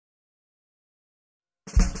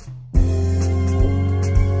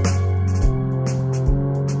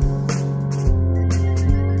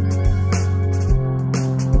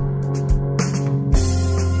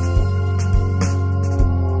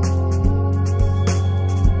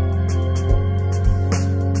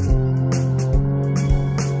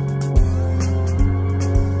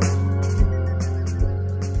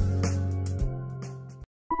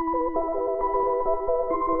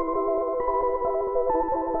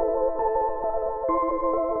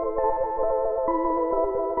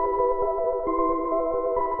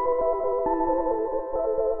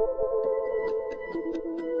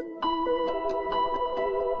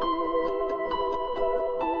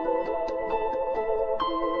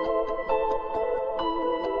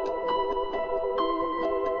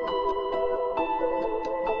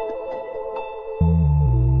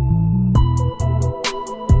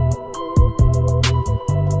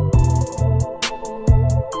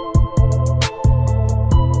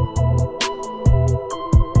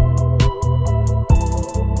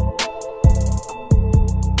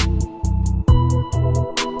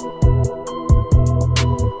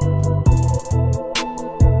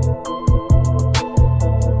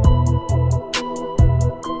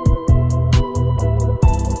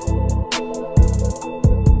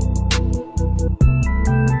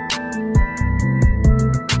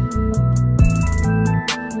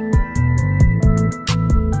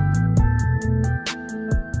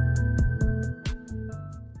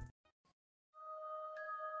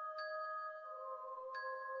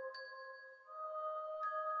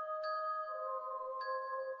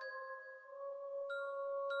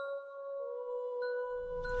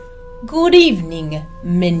Good evening,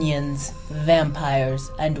 minions, vampires,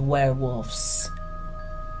 and werewolves.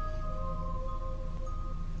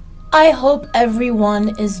 I hope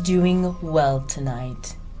everyone is doing well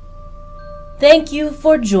tonight. Thank you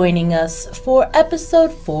for joining us for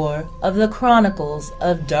episode 4 of the Chronicles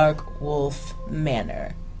of Dark Wolf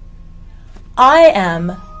Manor. I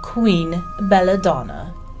am Queen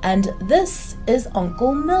Belladonna, and this is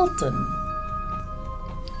Uncle Milton.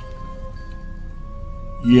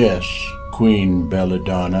 Yes, Queen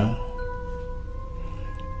Belladonna.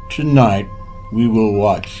 Tonight we will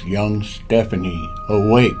watch young Stephanie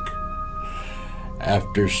awake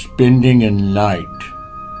after spending a night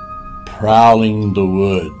prowling the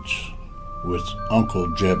woods with Uncle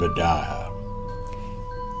Jebediah.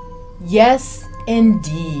 Yes,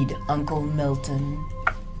 indeed, Uncle Milton.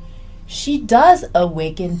 She does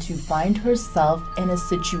awaken to find herself in a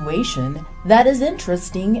situation that is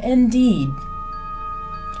interesting indeed.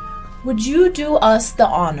 Would you do us the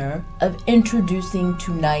honor of introducing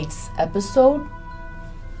tonight's episode?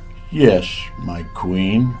 Yes, my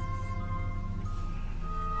queen.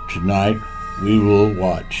 Tonight we will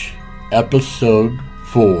watch episode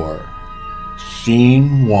 4,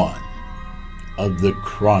 scene 1 of the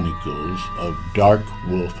Chronicles of Dark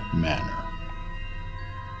Wolf Manor.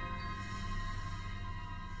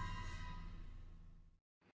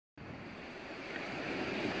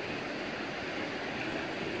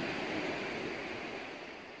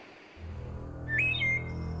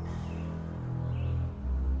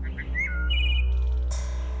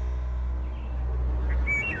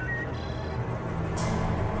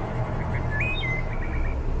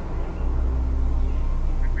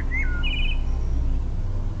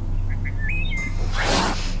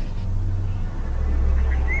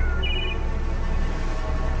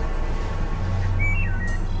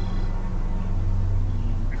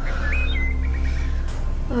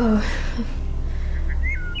 Oh,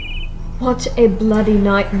 what a bloody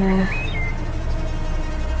nightmare.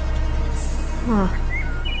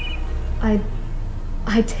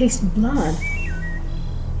 I taste blood.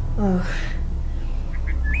 Oh,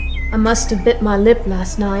 I must have bit my lip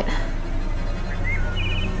last night.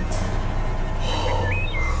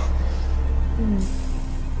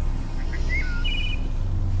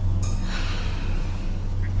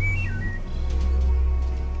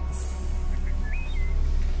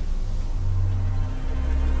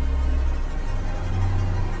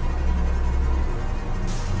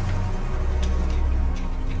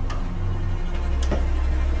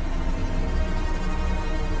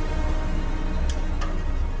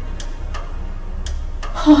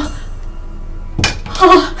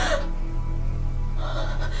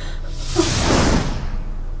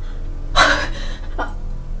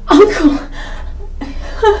 Uncle,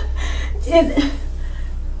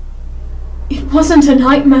 it wasn't a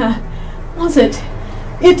nightmare, was it?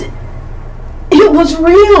 It was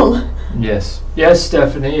real. Yes,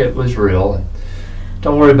 Stephanie, it was real.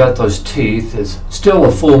 Don't worry about those teeth. There's still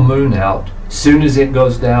a full moon out. As soon as it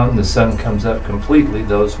goes down and the sun comes up completely,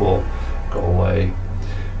 those will go away.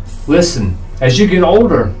 Listen, as you get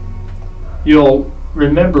older, you'll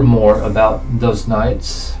remember more about those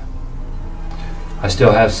nights. I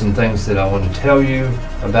still have some things that I want to tell you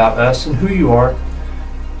about us and who you are.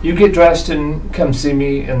 You get dressed and come see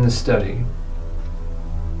me in the study.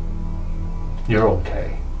 You're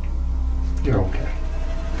okay. You're okay.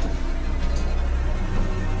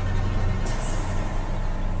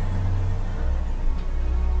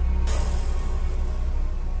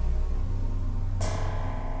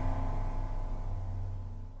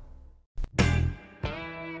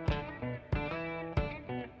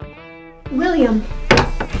 William,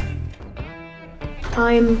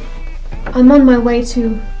 I'm on my way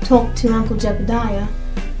to talk to Uncle Jebediah.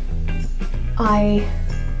 I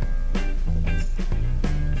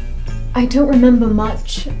don't remember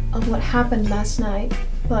much of what happened last night,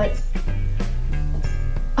 but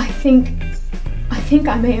I think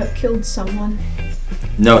I may have killed someone.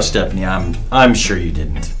 No, Stephanie, I'm sure you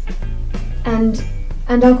didn't. And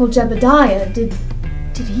Uncle Jebediah, did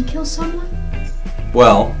he kill someone?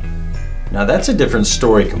 Well, now that's a different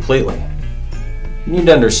story completely. You need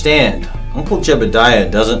to understand, Uncle Jebediah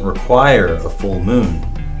doesn't require a full moon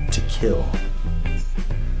to kill.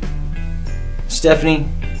 Stephanie,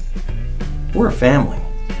 we're a family.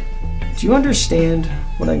 Do you understand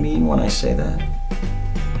what I mean when I say that?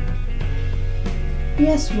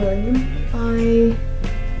 Yes, William. I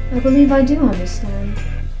believe I do understand.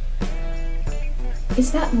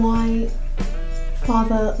 Is that why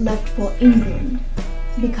Father left for England?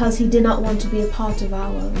 Because he did not want to be a part of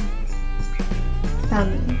our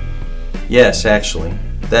family? Yes, actually,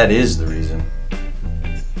 that is the reason.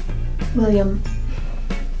 William,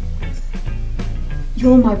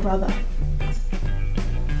 you're my brother.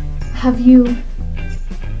 Have you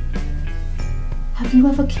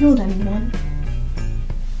ever killed anyone?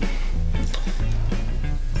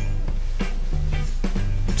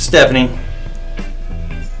 Stephanie,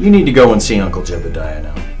 you need to go and see Uncle Jebediah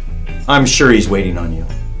now. I'm sure he's waiting on you.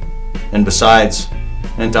 And besides,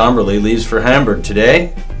 Aunt Amberly leaves for Hamburg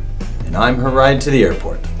today, and I'm her ride to the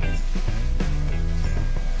airport.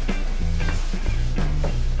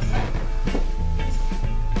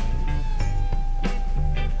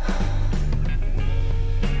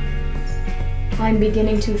 I'm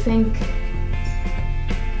beginning to think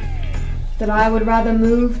that I would rather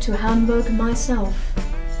move to Hamburg myself.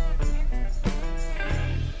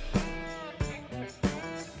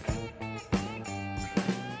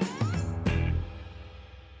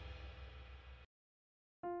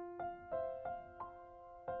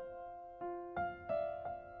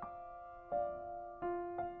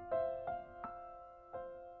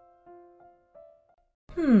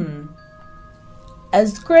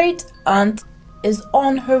 As Great Aunt is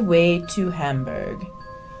on her way to Hamburg,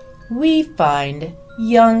 we find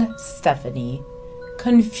young Stephanie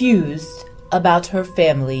confused about her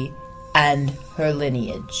family and her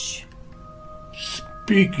lineage.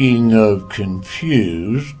 Speaking of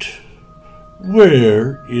confused,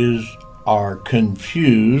 where is our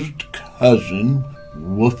confused cousin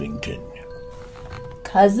Wolfington?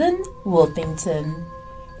 Cousin Wolfington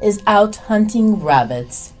is out hunting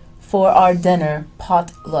rabbits for our dinner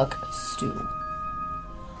potluck stew.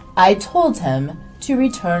 I told him to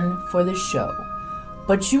return for the show,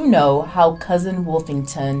 but you know how Cousin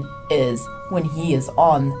Wolfington is when he is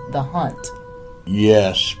on the hunt.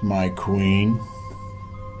 Yes, my queen.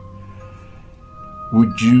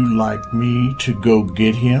 Would you like me to go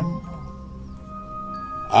get him?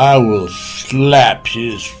 I will slap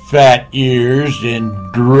his fat ears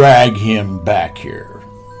and drag him back here.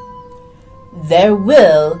 There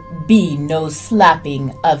will be no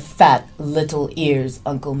slapping of fat little ears,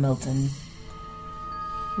 Uncle Milton.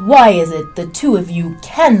 Why is it the two of you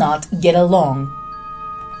cannot get along?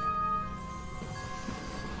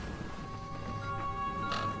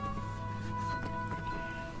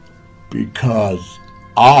 Because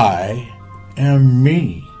I am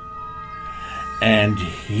me, and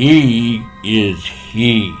he is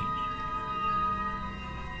he.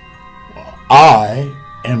 Well, I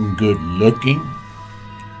am good looking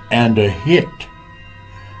and a hit,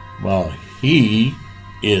 while he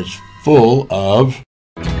is full of...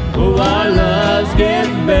 Oh, our loves get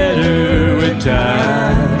better with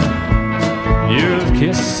time. Your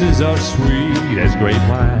kisses are sweet as grape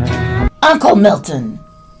wine. Uncle Milton!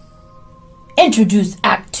 Introduce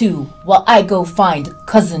Act 2 while I go find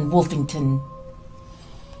Cousin Wolfington.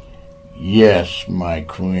 Yes, my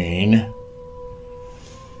queen.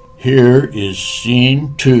 Here is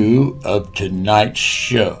scene 2 of tonight's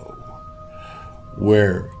show,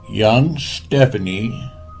 where young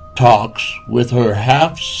Stephanie talks with her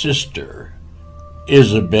half-sister,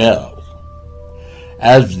 Isabel,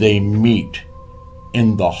 as they meet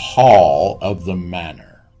in the hall of the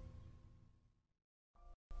manor.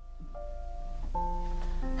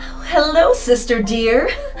 Hello, sister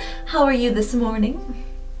dear. How are you this morning?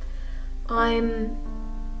 I'm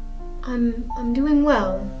doing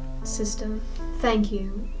well, sister. Thank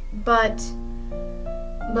you. But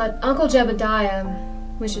Uncle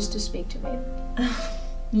Jebediah wishes to speak to me.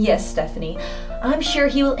 Yes, Stephanie. I'm sure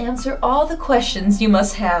he will answer all the questions you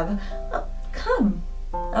must have. Come,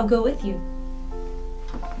 I'll go with you.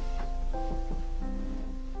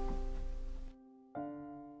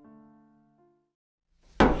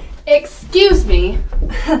 Excuse me.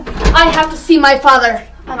 I have to see my father.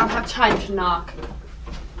 I don't have time to knock.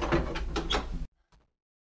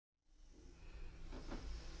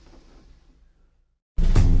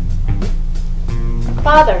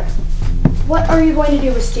 Father, what are you going to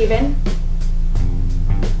do with Stephen?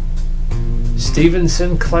 Stephen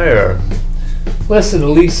Sinclair. Listen,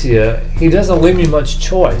 Alicia, he doesn't leave me much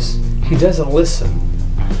choice. He doesn't listen.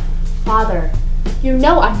 Father, you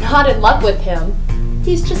know I'm not in love with him.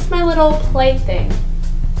 He's just my little plaything.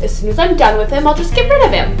 As soon as I'm done with him, I'll just get rid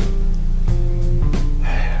of him.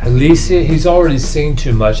 Alicia, he's already seen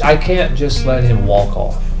too much. I can't just let him walk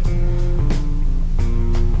off.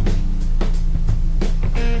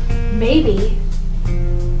 Maybe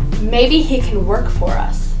he can work for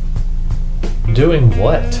us. Doing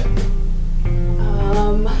what?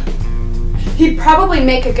 He'd probably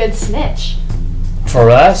make a good snitch. For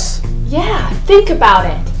us? Yeah, think about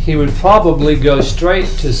it. He would probably go straight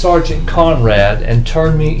to Sergeant Conrad and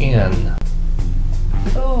turn me in.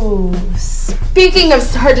 Ooh. Oh, speaking of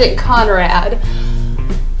Sergeant Conrad,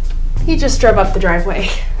 he just drove up the driveway.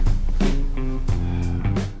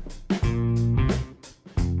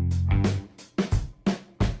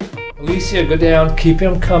 Alicia, go down, keep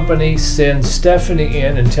him company, send Stephanie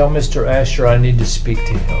in and tell Mr. Asher I need to speak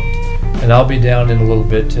to him. And I'll be down in a little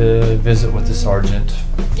bit to visit with the sergeant.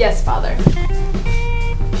 Yes, Father.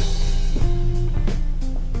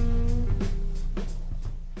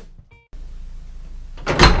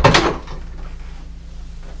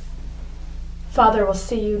 Father will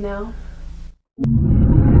see you now.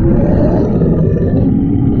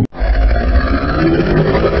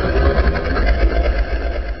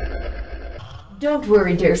 Don't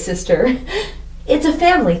worry, dear sister. It's a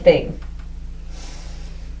family thing.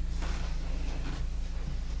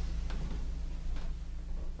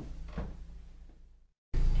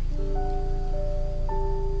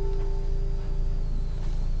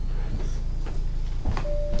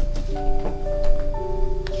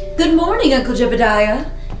 Good morning, Uncle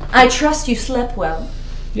Jebediah. I trust you slept well.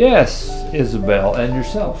 Yes, Isabel, and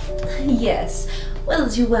yourself. Yes. Well,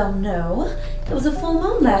 as you well know, it was a full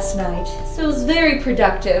moon last night, so it was very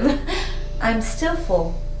productive. I'm still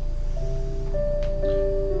full.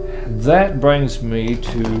 That brings me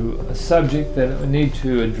to a subject that we need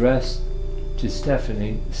to address to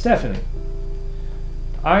Stephanie. Stephanie,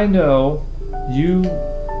 I know you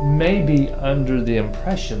may be under the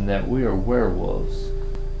impression that we are werewolves.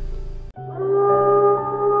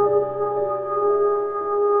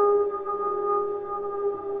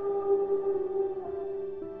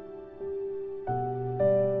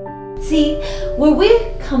 See, where we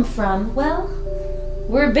come from, well,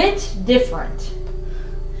 we're a bit different.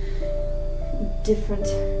 Different?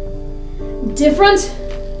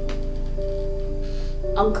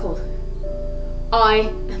 Uncle,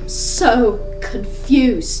 I am so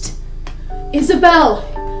confused. Isabel,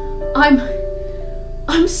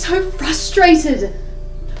 I'm so frustrated.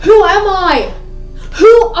 Who am I?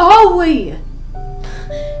 Who are we?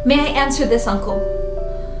 May I answer this, Uncle?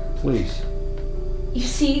 Please. You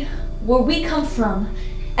see, where we come from,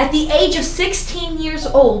 at the age of 16 years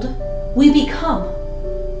old, we become,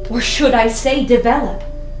 or should I say develop.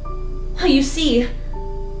 You see,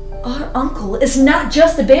 our uncle is not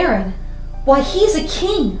just a baron. Why, he's a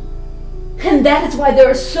king. And that is why there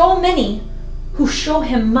are so many who show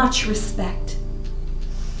him much respect.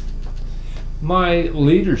 My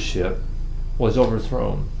leadership was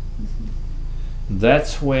overthrown.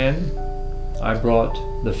 That's when I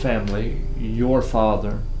brought the family, your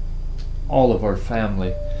father, all of our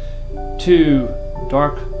family, to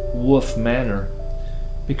Dark Wolf Manor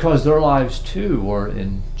because their lives too were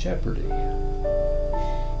in jeopardy.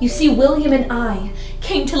 You see, William and I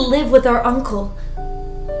came to live with our uncle.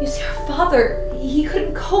 You see, our father, he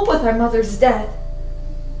couldn't cope with our mother's death.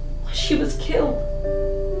 She was killed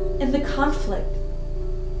in the conflict.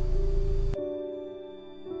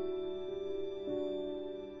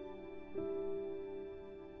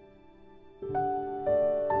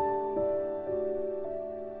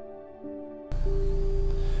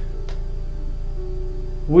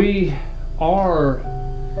 We are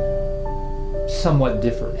somewhat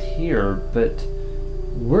different here, but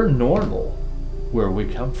we're normal where we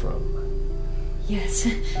come from. Yes,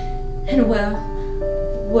 and well,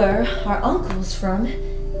 where our uncle's from,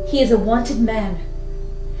 he is a wanted man.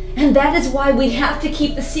 And that is why we have to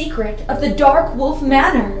keep the secret of the Dark Wolf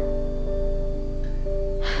Manor.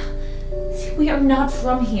 See, we are not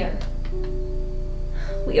from here.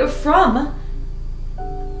 We are from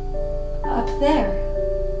up there.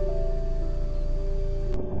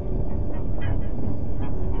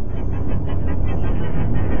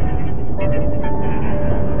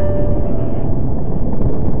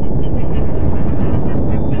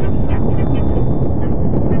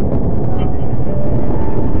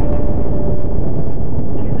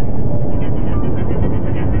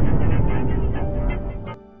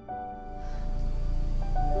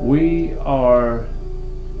 We are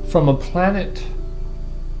from a planet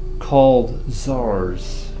called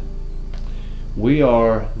Zars. We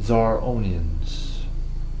are Zaronians.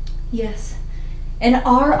 Yes, and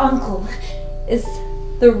our uncle is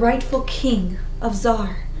the rightful king of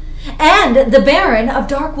Zar and the Baron of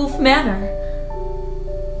Dark Wolf Manor.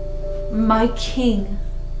 My king.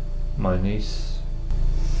 My niece.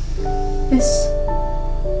 This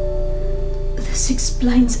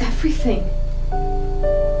explains everything.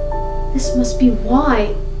 This must be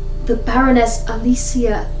why the Baroness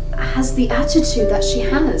Alicia has the attitude that she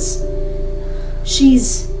has.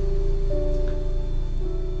 She's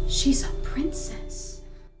a princess.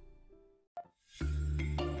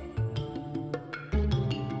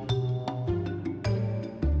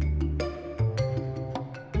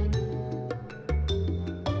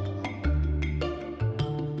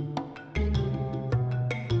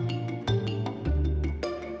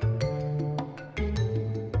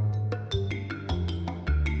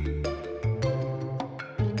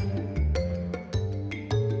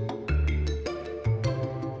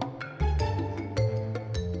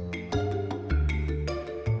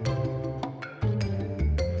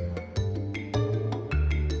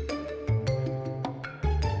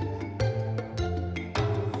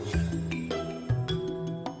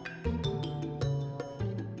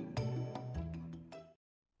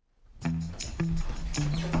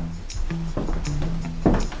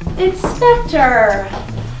 Inspector!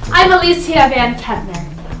 I'm Alicia Van Kempner.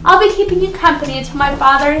 I'll be keeping you company until my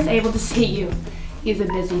father is able to see you. He's a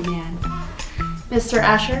busy man. Mr.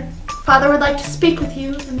 Asher, Father would like to speak with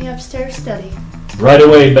you in the upstairs study. Right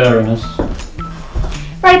away, Baroness.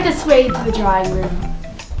 Right this way to the drawing room.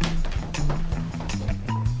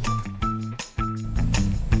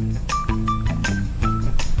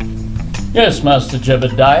 Yes, Master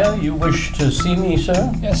Jebediah, you wish to see me,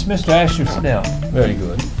 sir? Yes, Mr. Asher, sit down. Very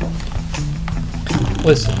good.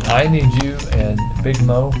 Listen, I need you and Big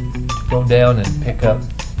Mo to go down and pick up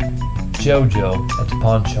Jojo at the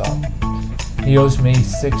pawn shop. He owes me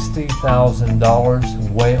 $60,000,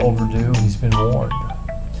 way overdue. He's been warned.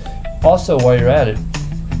 Also, while you're at it,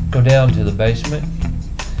 go down to the basement.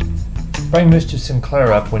 Bring Mr.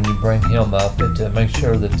 Sinclair up when you bring him up, and make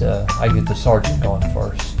sure that I get the sergeant going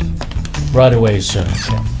first. Right away, sir.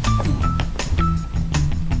 Yeah.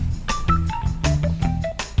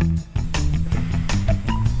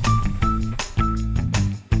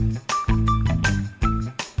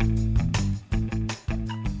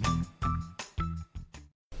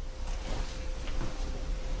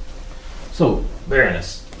 So,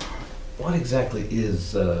 Baroness, what exactly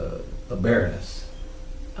is a Baroness?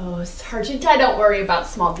 Oh, Sergeant, I don't worry about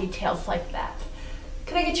small details like that.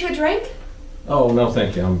 Can I get you a drink? Oh, no,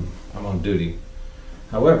 thank you. I'm on duty.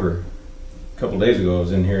 However, a couple days ago I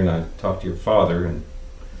was in here and I talked to your father and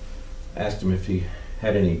asked him if he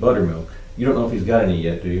had any buttermilk. You don't know if he's got any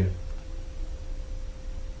yet, do you?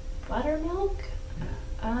 Buttermilk?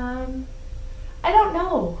 I don't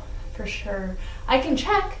know for sure. I can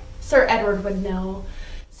check. Sir Edward would know.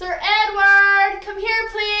 Sir Edward, come here,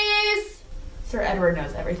 please. Sir Edward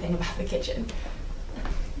knows everything about the kitchen.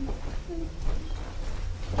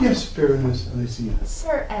 Yes, Baroness Alicia.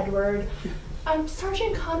 Sir Edward,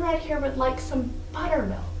 Sergeant Conrad here would like some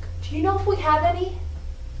buttermilk. Do you know if we have any?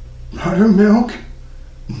 Buttermilk?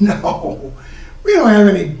 No, we don't have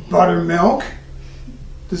any buttermilk.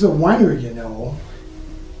 There's a winery, you know.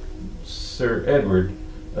 Sir Edward,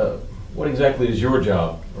 what exactly is your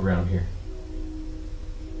job around here?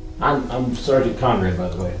 I'm Sergeant Conrad, by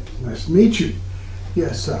the way. Nice to meet you.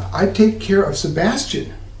 Yes, I take care of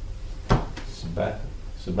Sebastian.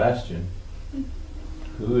 Sebastian?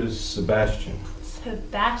 Who is Sebastian?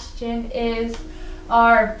 Sebastian is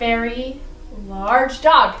our very large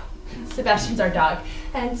dog. Sebastian's our dog.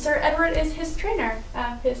 And Sir Edward is his trainer,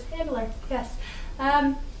 his handler, yes.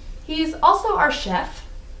 He's also our chef.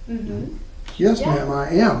 Mm-hmm. Yes, Yeah. ma'am, I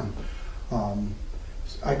am.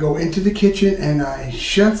 I go into the kitchen and I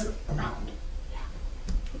chef around.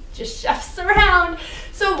 Just chefs around.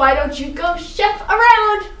 So why don't you go chef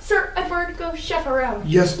around? Sir Edward, go chef around.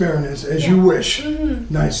 Yes, Baroness, as you wish.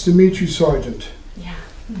 Mm-hmm. Nice to meet you, Sergeant. Yeah.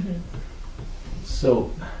 Mm-hmm.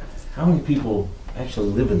 So, how many people actually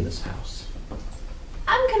live in this house?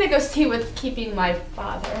 I'm gonna go see what's keeping my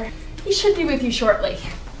father. He should be with you shortly.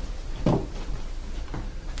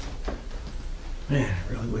 Man,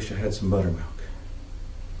 I really wish I had some buttermilk.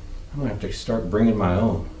 I'm gonna have to start bringing my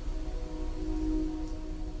own.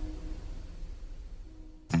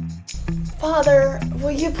 Father,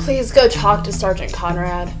 will you please go talk to Sergeant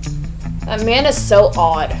Conrad? That man is so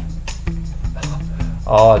odd.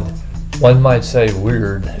 Odd. One might say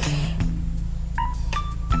weird.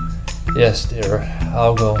 Yes, dear.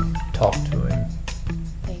 I'll go talk to him.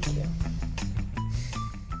 Thank you.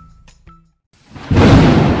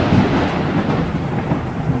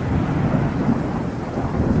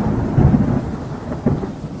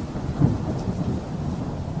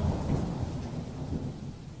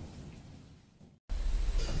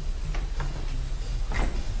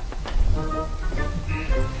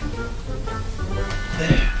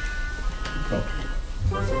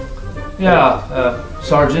 Yeah,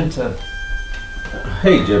 Sergeant.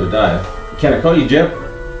 Hey, Jebediah. Can I call you Jeb?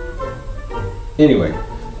 Anyway,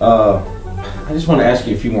 I just want to ask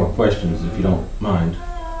you a few more questions, if you don't mind.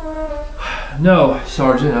 No,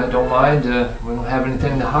 Sergeant, I don't mind. We don't have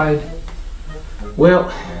anything to hide.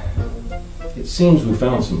 Well, it seems we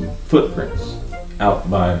found some footprints out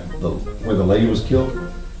by where the lady was killed.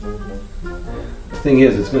 The thing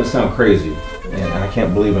is, it's going to sound crazy, and I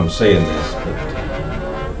can't believe I'm saying this, but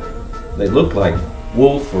they look like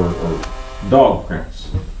wolf or dog prints.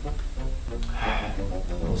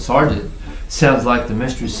 Well, Sergeant, sounds like the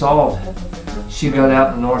mystery solved. She got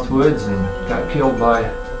out in the North Woods and got killed by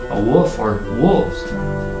a wolf or wolves.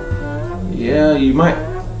 Yeah, you might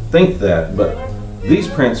think that, but these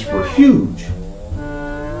prints were huge.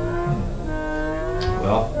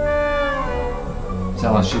 Well, sounds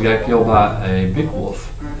like she got killed by a big wolf.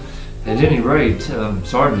 At any rate,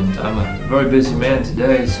 Sergeant, I'm a very busy man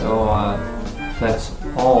today, so if that's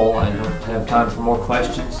all. I don't have time for more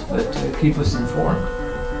questions, but keep us informed.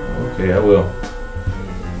 Okay, I will.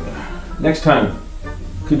 Next time,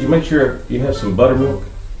 could you make sure you have some buttermilk?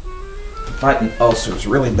 I'm fighting ulcers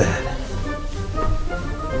really bad.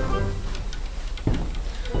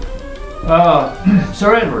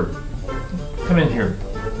 Sir Edward, come in here.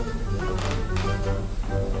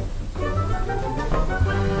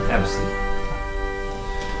 Have a seat.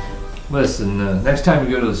 Listen, next time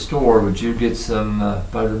you go to the store, would you get some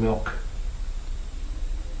buttermilk?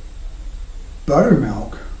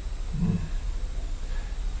 Buttermilk?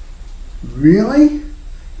 Really?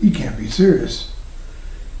 You can't be serious.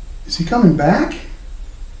 Is he coming back?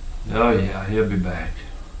 Oh yeah, he'll be back.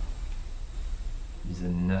 He's a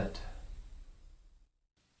nut.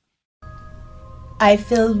 I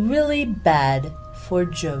feel really bad for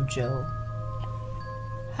Jojo.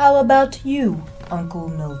 How about you, Uncle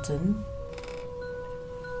Milton?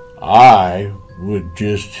 I would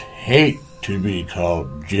just hate to be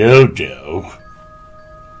called Jojo.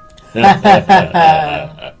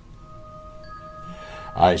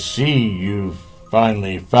 I see you've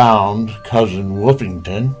finally found Cousin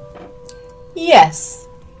Woofington. Yes,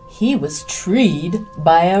 he was treed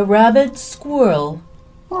by a rabid squirrel.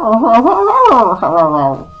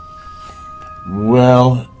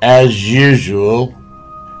 Well, as usual,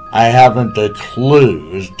 I haven't a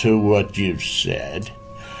clue as to what you've said,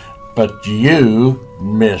 but you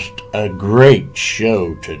missed a great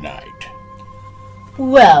show tonight.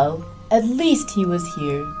 Well, at least he was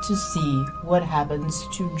here to see what happens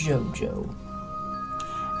to Jojo.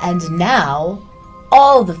 And now,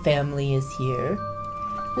 all the family is here.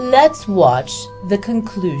 Let's watch the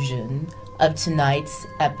conclusion of tonight's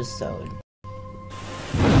episode.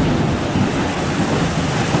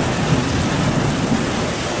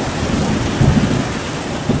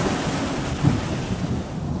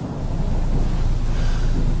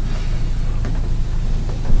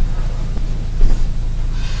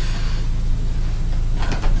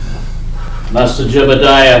 Master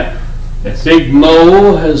Jebediah, Big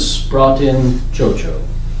Mo has brought in Jojo.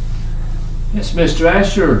 Yes, Mr.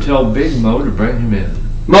 Asher, tell Big Mo to bring him in.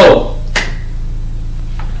 Mo!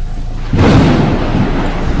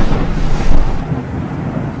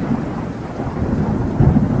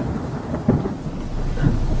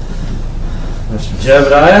 Mr.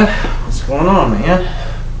 Jebediah, what's going on, man?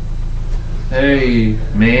 Hey,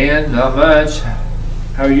 man, not much.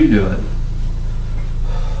 How are you doing?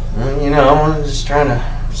 Well, you know, I'm just trying to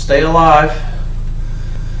stay alive.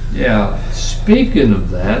 Yeah, speaking of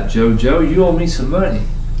that, Jojo, you owe me some money.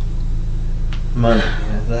 Money.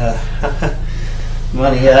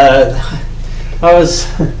 Money. I was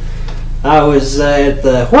at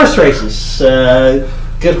the horse races.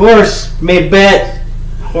 Good horse, made a bet.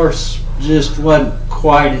 Horse just wasn't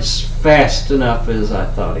quite as fast enough as I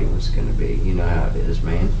thought he was going to be. You know how it is,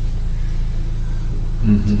 man.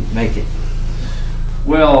 Didn't make it.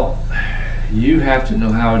 Well, you have to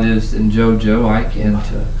know how it is, and Jojo, I can't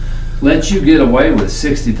let you get away with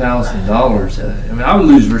 $60,000. I mean, I would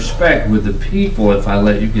lose respect with the people if I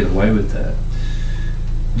let you get away with that.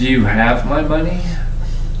 Do you have my money?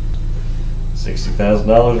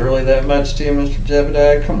 $60,000 really that much to you, Mr.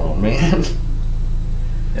 Jebediah? Come on, man.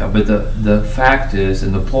 Yeah, but the fact is,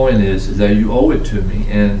 and the point is that you owe it to me,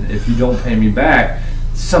 and if you don't pay me back,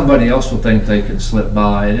 somebody else will think they can slip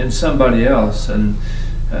by, and then somebody else, and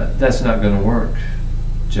that's not going to work,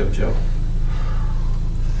 Jojo.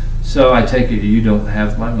 So I take it you don't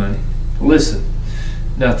have my money. Listen,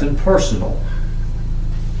 nothing personal.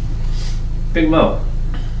 Big Mo,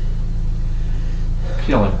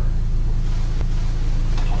 kill him.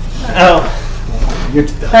 Oh.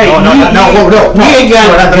 Hey, No. you ain't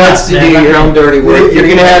got the guts to do your own dirty work. You're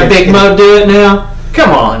going to have Big Mo do it now?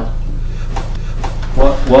 Come on.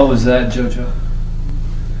 What was that, Jojo?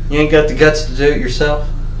 You ain't got the guts to do it yourself?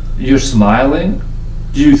 You're smiling?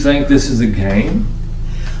 Do you think this is a game?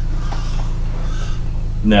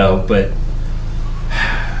 No, but...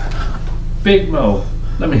 Big Mo,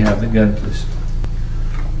 let me have the gun, please.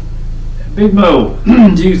 Big Mo,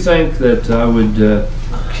 do you think that I would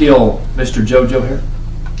kill Mr. Jojo here?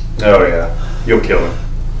 Oh yeah, you'll kill him.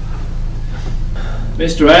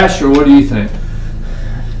 Mr. Asher, what do you think?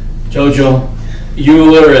 Jojo,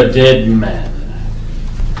 you are a dead man.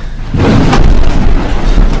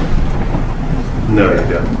 No, you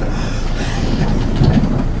don't.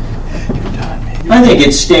 I think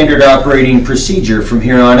it's standard operating procedure from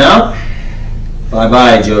here on out.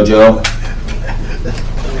 Bye-bye, Jojo.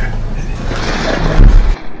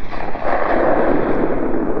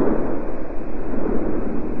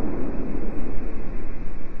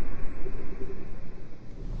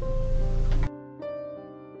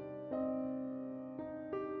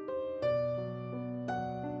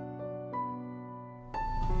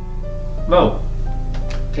 Mo,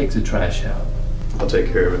 take the trash out. I'll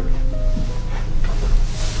take care of it.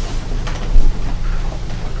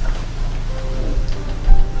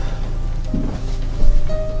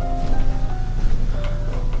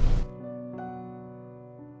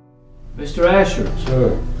 Mr. Asher,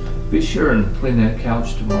 Sir. be sure and clean that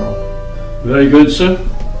couch tomorrow. Very good, sir.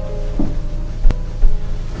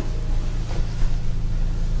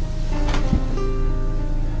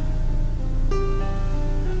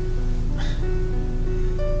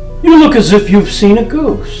 You look as if you've seen a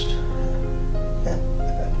ghost.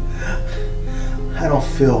 I don't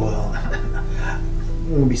feel well.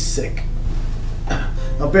 I'm gonna be sick.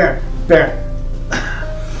 Now, Bear,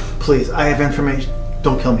 please, I have information.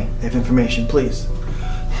 Don't kill me. I have information, please.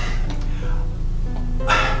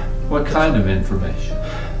 What kind of information?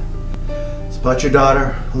 It's about your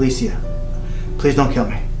daughter, Alicia. Please don't kill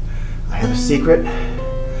me. I have a secret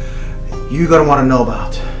you're gonna want to know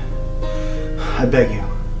about. I beg you.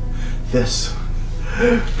 This,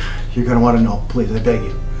 you're gonna want to know. Please, I beg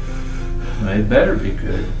you. It better be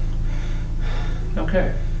good.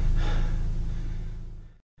 Okay.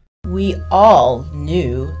 We all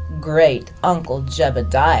knew Great Uncle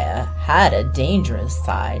Jebediah had a dangerous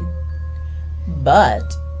side, but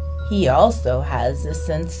he also has a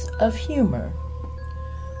sense of humor.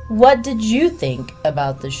 What did you think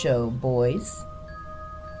about the show, boys?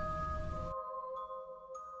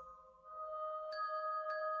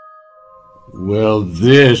 Well,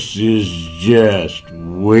 this is just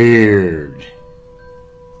weird.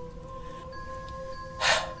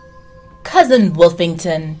 Cousin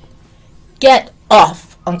Wolfington, get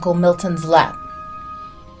off Uncle Milton's lap.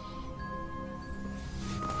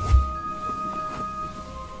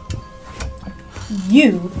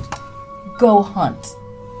 You go hunt.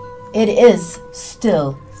 It is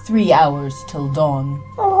still 3 hours till dawn.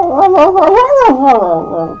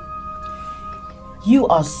 You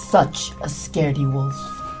are such a scaredy wolf.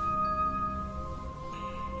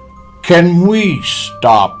 Can we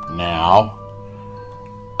stop now?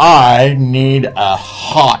 I need a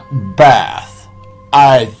hot bath.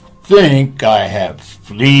 I think I have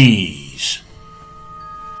fleas.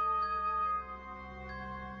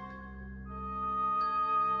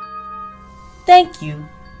 Thank you,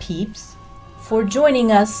 peeps, for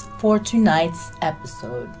joining us for tonight's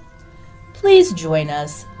episode. Please join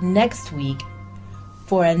us next week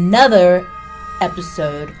for another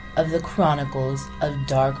episode of the Chronicles of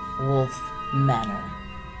Dark Wolf Manor.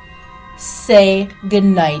 Say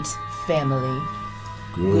goodnight, family.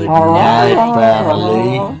 Good night,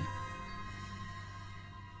 family.